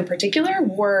 things in particular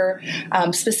were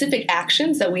specific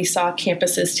actions that we saw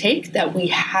campuses take that we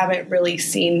haven't really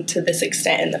seen to this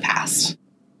extent in the past.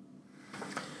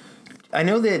 I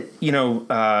know that,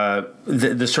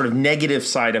 the sort of negative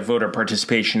side of voter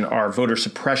participation are voter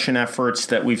suppression efforts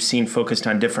that we've seen focused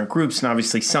on different groups. And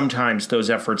obviously, sometimes those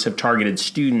efforts have targeted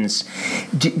students.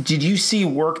 Did you see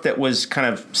work that was kind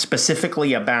of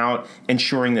specifically about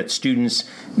ensuring that students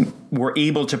were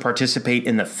able to participate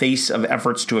in the face of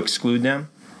efforts to exclude them?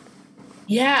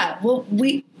 Yeah, well,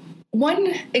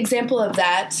 one example of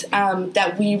that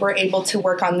that we were able to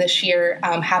work on this year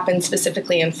happened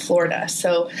specifically in Florida.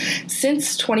 So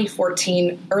since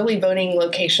 2014, early voting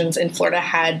locations in Florida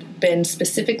had been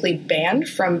specifically banned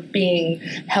from being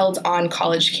held on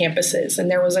college campuses. And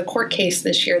there was a court case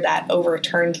this year that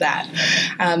overturned that.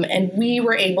 And we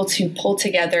were able to pull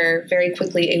together very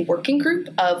quickly a working group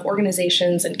of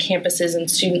organizations and campuses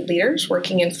and student leaders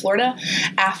working in Florida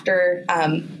after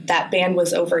that ban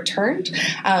was overturned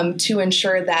to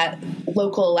ensure that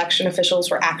local election officials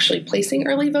were actually placing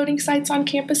early voting sites on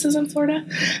campuses in Florida.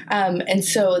 And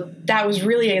so that was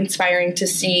really inspiring to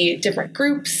see different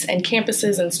groups and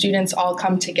campuses and students all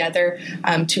come together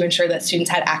to ensure that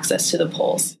students had access to the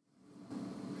polls.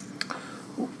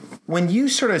 When you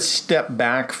sort of step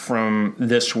back from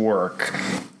this work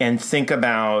and think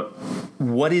about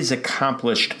what is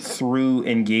accomplished through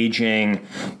engaging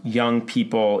young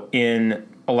people in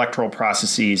electoral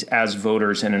processes as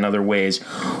voters and in other ways,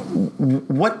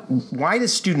 why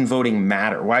does student voting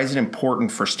matter? Why is it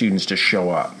important for students to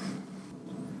show up?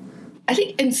 I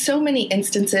think in so many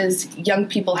instances, young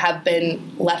people have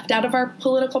been left out of our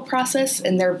political process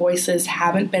and their voices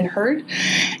haven't been heard.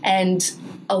 And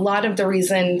a lot of the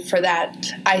reason for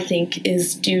that, I think,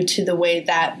 is due to the way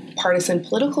that partisan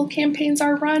political campaigns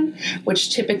are run,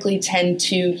 which typically tend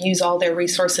to use all their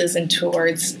resources in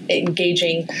towards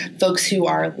engaging folks who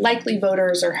are likely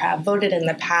voters or have voted in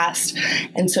the past.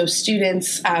 And so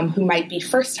students who might be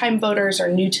first-time voters or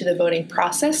new to the voting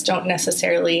process don't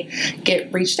necessarily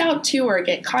get reached out to or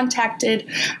get contacted.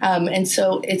 And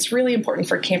so it's really important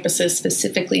for campuses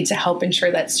specifically to help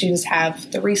ensure that students have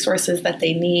the resources that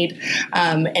they need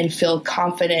and feel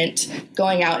confident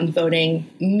going out and voting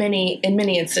in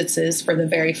many instances for the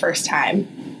very first time.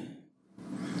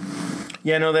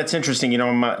 Yeah, no, that's interesting. You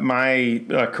know, my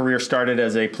career started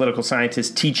as a political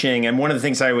scientist teaching. And one of the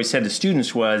things I always said to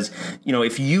students was, you know,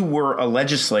 if you were a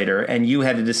legislator and you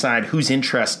had to decide whose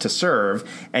interest to serve,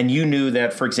 and you knew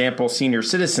that, for example, senior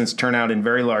citizens turn out in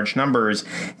very large numbers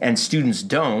and students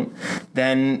don't,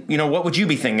 then, you know, what would you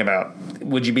be thinking about?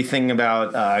 Would you be thinking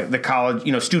about the college,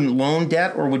 you know, student loan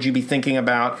debt, or would you be thinking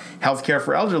about healthcare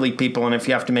for elderly people? And if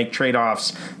you have to make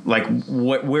trade-offs, like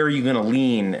where are you going to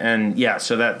lean? And yeah,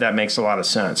 so that makes a lot of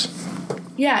sense.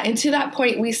 Yeah, and to that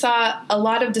point, we saw a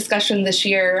lot of discussion this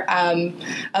year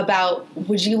about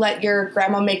would you let your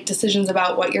grandma make decisions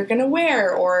about what you're going to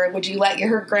wear, or would you let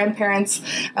your grandparents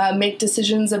make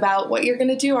decisions about what you're going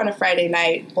to do on a Friday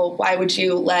night? Well, why would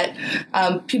you let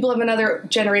people of another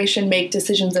generation make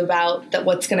decisions about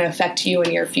what's going to affect you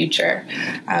and your future?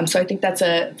 So I think that's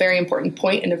a very important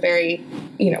point, and a very,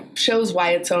 shows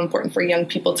why it's so important for young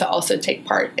people to also take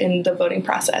part in the voting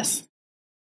process.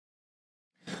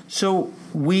 So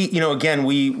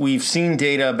we've seen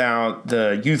data about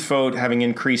the youth vote having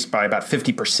increased by about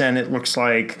 50%, it looks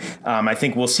like. I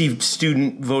think we'll see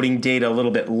student voting data a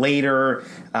little bit later,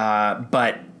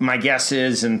 but my guess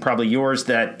is, and probably yours,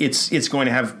 that it's going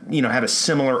to have a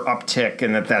similar uptick,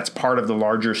 and that's part of the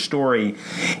larger story.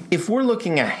 If we're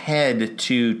looking ahead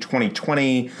to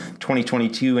 2020,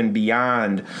 2022, and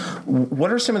beyond,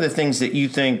 what are some of the things that you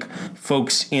think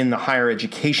folks in the higher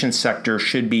education sector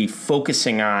should be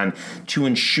focusing on to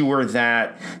ensure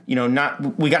that,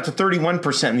 we got to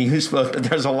 31% in the youth vote, but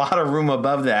there's a lot of room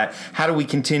above that. How do we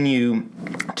continue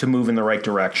to move in the right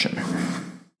direction?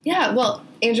 Yeah, well,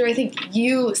 Andrew, I think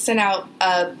you sent out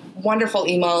a wonderful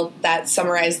email that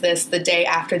summarized this the day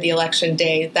after the election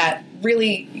day that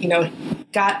really,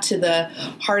 got to the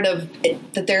heart of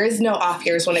it, that there is no off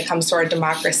years when it comes to our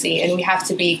democracy, and we have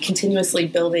to be continuously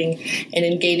building and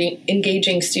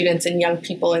engaging students and young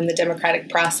people in the democratic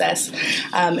process.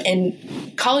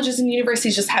 And colleges and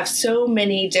universities just have so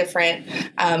many different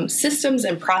systems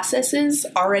and processes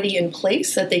already in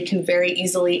place that they can very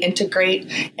easily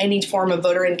integrate any form of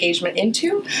voter engagement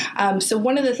into. So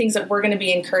one of the things that we're going to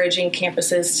be encouraging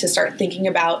campuses to start thinking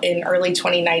about in early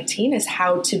 2019 is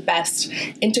how to best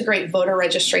integrate voter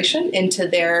registration into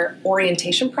their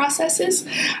orientation processes,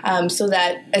 so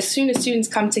that as soon as students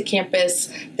come to campus,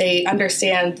 they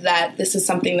understand that this is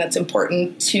something that's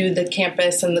important to the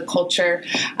campus and the culture,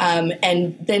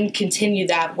 and then continue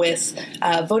that with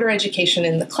voter education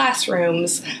in the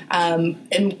classrooms,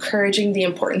 encouraging the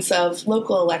importance of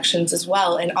local elections as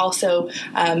well, and also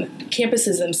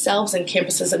campuses themselves and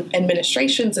campuses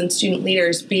administrations and student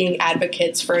leaders being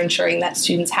advocates for ensuring that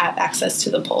students have access to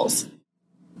the polls.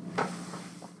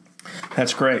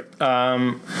 That's great.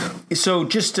 So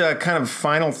just a kind of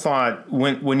final thought,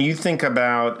 when you think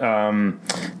about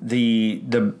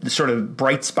the sort of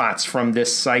bright spots from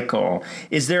this cycle,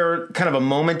 is there kind of a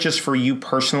moment just for you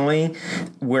personally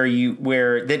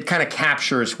where that kind of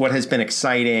captures what has been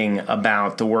exciting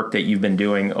about the work that you've been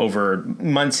doing over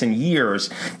months and years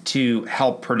to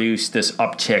help produce this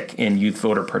uptick in youth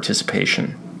voter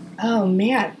participation? Oh,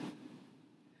 man.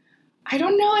 I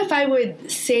don't know if I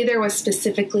would say there was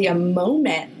specifically a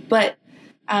moment, but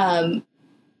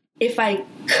if I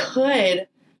could,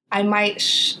 I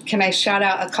might. Can I shout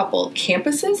out a couple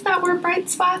campuses that were bright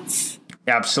spots?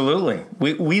 Absolutely.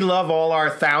 We love all our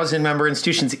 1,000-member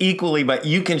institutions equally, but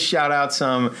you can shout out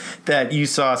some that you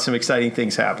saw some exciting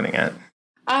things happening at.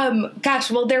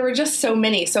 Well, there were just so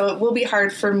many, so it will be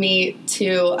hard for me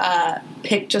to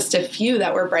pick just a few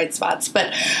that were bright spots.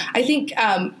 But I think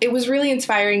it was really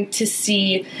inspiring to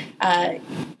see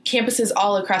campuses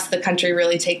all across the country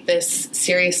really take this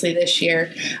seriously this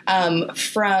year.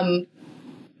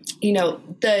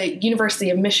 The University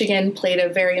of Michigan played a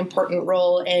very important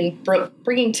role in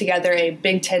bringing together a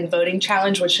Big Ten voting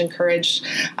challenge, which encouraged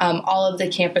all of the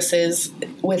campuses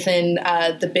within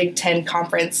the Big Ten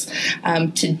conference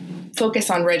to focus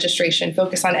on registration,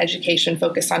 focus on education,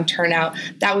 focus on turnout.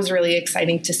 That was really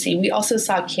exciting to see. We also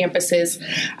saw campuses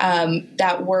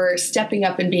that were stepping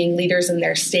up and being leaders in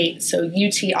their state. So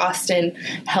UT Austin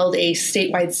held a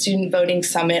statewide student voting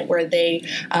summit where they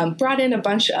brought in a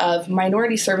bunch of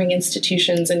minority-serving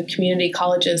institutions and community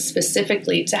colleges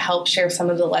specifically to help share some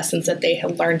of the lessons that they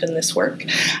had learned in this work,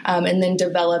 and then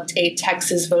developed a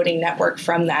Texas voting network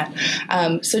from that.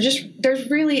 So there's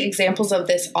really examples of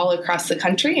this all across the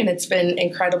country, and it's been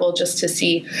incredible just to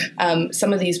see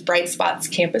some of these bright spots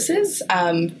campuses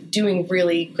doing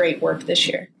really great work this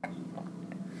year.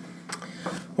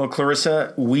 Well,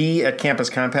 Clarissa, we at Campus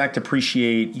Compact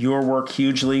appreciate your work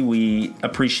hugely. We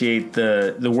appreciate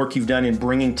the work you've done in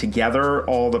bringing together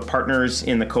all the partners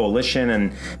in the coalition,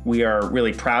 and we are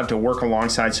really proud to work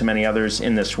alongside so many others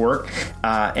in this work.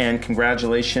 And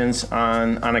congratulations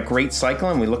on a great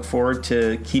cycle, and we look forward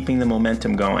to keeping the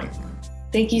momentum going.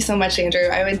 Thank you so much, Andrew.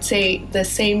 I would say the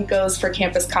same goes for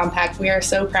Campus Compact. We are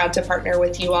so proud to partner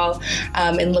with you all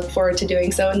and look forward to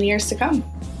doing so in the years to come.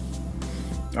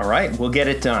 All right, we'll get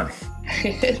it done.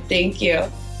 Thank you.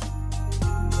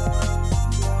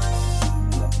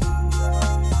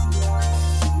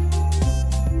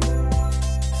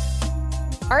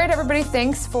 All right, everybody,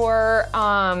 thanks for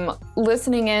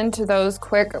listening in to those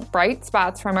quick bright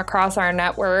spots from across our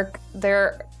network.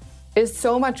 There is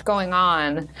so much going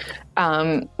on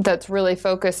that's really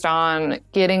focused on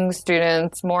getting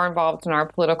students more involved in our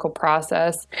political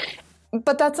process.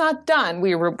 But that's not done.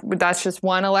 That's just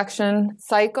one election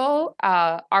cycle.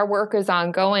 Our work is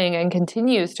ongoing and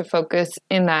continues to focus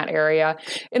in that area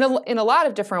in a lot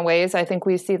of different ways. I think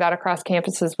we see that across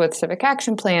campuses with civic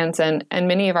action plans and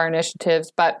many of our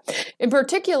initiatives. But in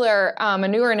particular, a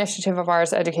newer initiative of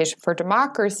ours, Education for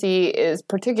Democracy, is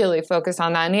particularly focused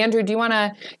on that. And Andrew, do you want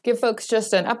to give folks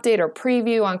just an update or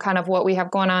preview on kind of what we have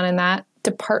going on in that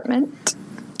department?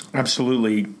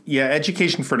 Absolutely. Yeah,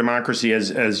 Education for Democracy,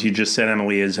 as you just said,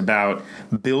 Emily, is about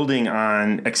building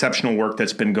on exceptional work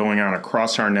that's been going on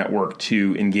across our network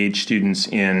to engage students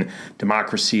in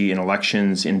democracy, in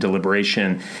elections, in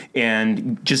deliberation.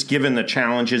 And just given the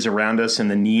challenges around us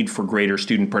and the need for greater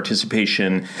student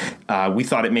participation, we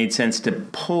thought it made sense to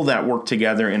pull that work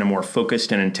together in a more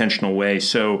focused and intentional way.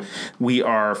 So we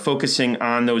are focusing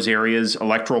on those areas: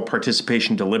 electoral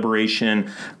participation,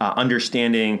 deliberation,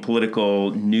 understanding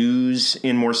political news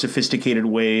in more sophisticated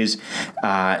ways,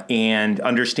 and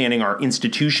understanding our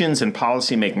institutions and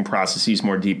policymaking processes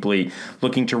more deeply,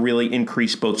 looking to really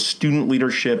increase both student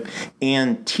leadership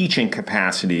and teaching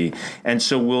capacity. And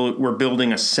so we're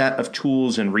building a set of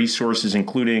tools and resources,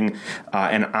 including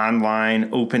an online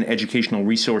open educational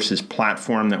resources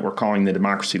platform that we're calling the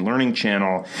Democracy Learning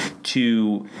Channel,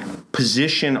 to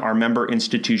position our member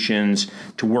institutions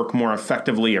to work more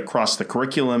effectively across the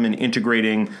curriculum and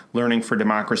integrating learning for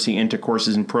democracy into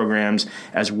courses and programs,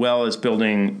 as well as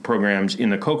building programs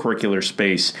in the co-curricular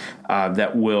space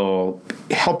that will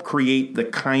help create the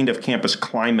kind of campus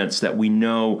climates that we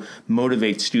know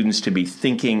motivate students to be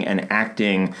thinking and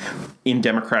acting in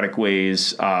democratic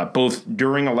ways, both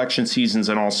during election seasons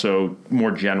and also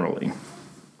more generally.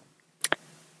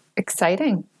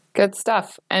 Exciting. Good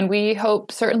stuff. And we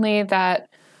hope certainly that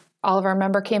all of our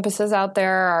member campuses out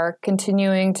there are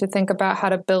continuing to think about how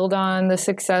to build on the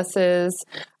successes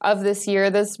of this year.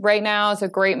 This right now is a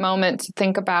great moment to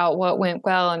think about what went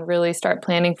well and really start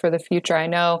planning for the future. I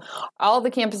know all the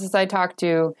campuses I talked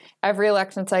to, every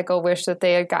election cycle, wish that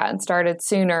they had gotten started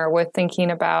sooner with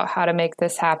thinking about how to make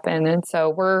this happen. And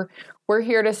so we're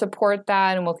here to support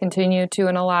that, and we'll continue to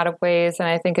in a lot of ways. And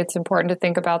I think it's important to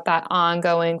think about that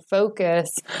ongoing focus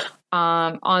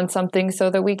on something so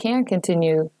that we can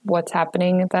continue what's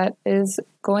happening that is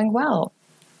going well.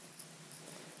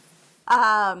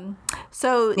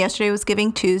 So yesterday was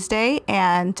Giving Tuesday,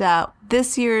 and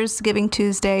this year's Giving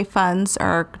Tuesday funds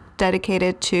are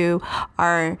dedicated to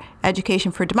our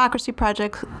Education for Democracy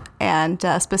project and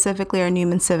specifically our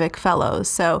Newman Civic Fellows.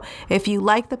 So if you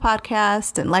like the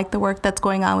podcast and like the work that's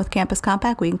going on with Campus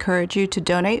Compact, we encourage you to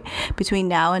donate between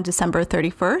now and December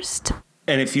 31st.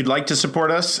 And if you'd like to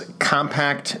support us,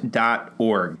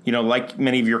 compact.org. Like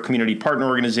many of your community partner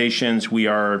organizations, we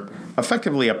are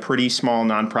effectively a pretty small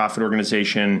nonprofit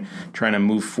organization trying to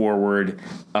move forward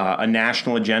a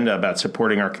national agenda about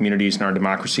supporting our communities and our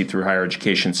democracy through higher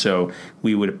education. So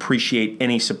we would appreciate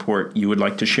any support you would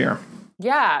like to share.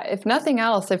 Yeah, if nothing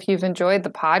else, if you've enjoyed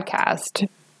the podcast,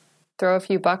 throw a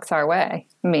few bucks our way.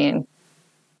 I mean,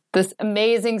 this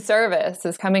amazing service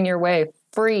is coming your way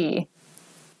free.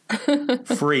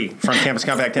 Free from Campus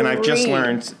Compact. And I've just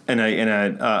learned in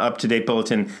a up-to-date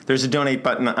bulletin, there's a donate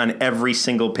button on every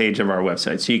single page of our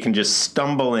website. So you can just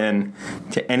stumble in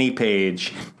to any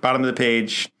page, bottom of the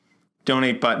page,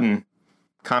 donate button,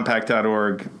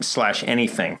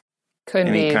 compact.org/anything. Couldn't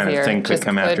any be kind easier. of thing could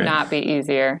come after it. Could not be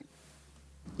easier.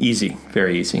 Easy.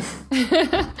 Very easy.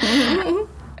 All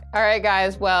right,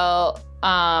 guys. Well,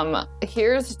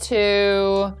 here's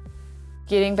to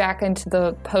getting back into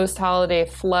the post-holiday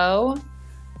flow,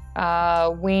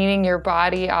 weaning your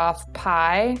body off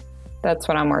pie. That's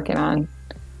what I'm working on.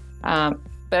 But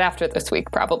after this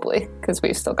week, probably, because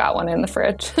we've still got one in the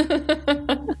fridge.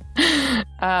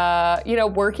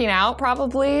 Working out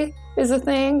probably is a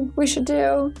thing we should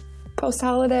do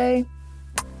post-holiday.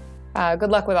 Good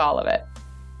luck with all of it.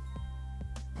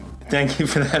 Thank you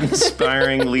for that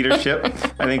inspiring leadership.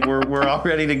 I think we're all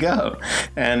ready to go.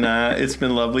 And it's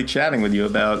been lovely chatting with you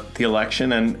about the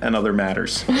election and other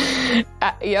matters.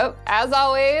 Yep. As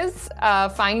always,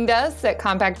 find us at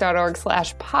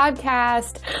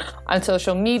compact.org/podcast, on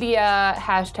social media,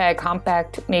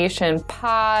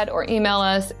 #CompactNationPod, or email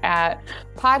us at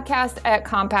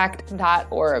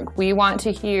podcast@compact.org. We want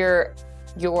to hear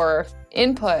your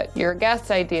input, your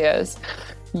guest ideas,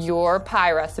 your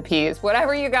pie recipes,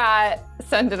 whatever you got,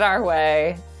 send it our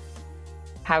way.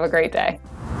 Have a great day.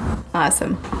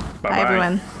 Awesome. Bye-bye. Bye,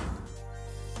 everyone.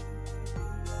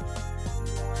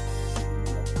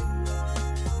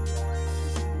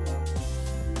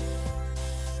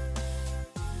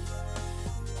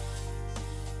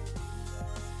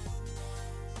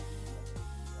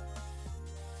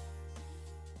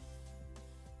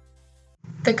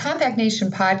 The Compact Nation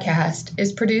podcast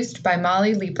is produced by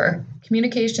Molly Leeper,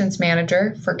 Communications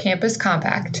Manager for Campus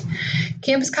Compact.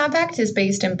 Campus Compact is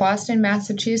based in Boston,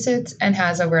 Massachusetts, and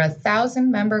has over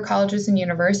 1,000 member colleges and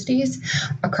universities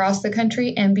across the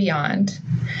country and beyond.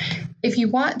 If you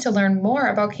want to learn more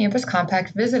about Campus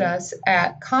Compact, visit us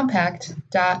at compact.org.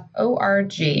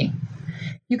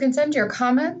 You can send your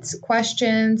comments,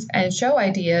 questions, and show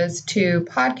ideas to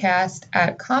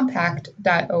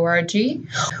podcast@compact.org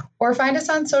or find us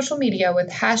on social media with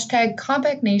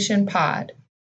 #CompactNationPod.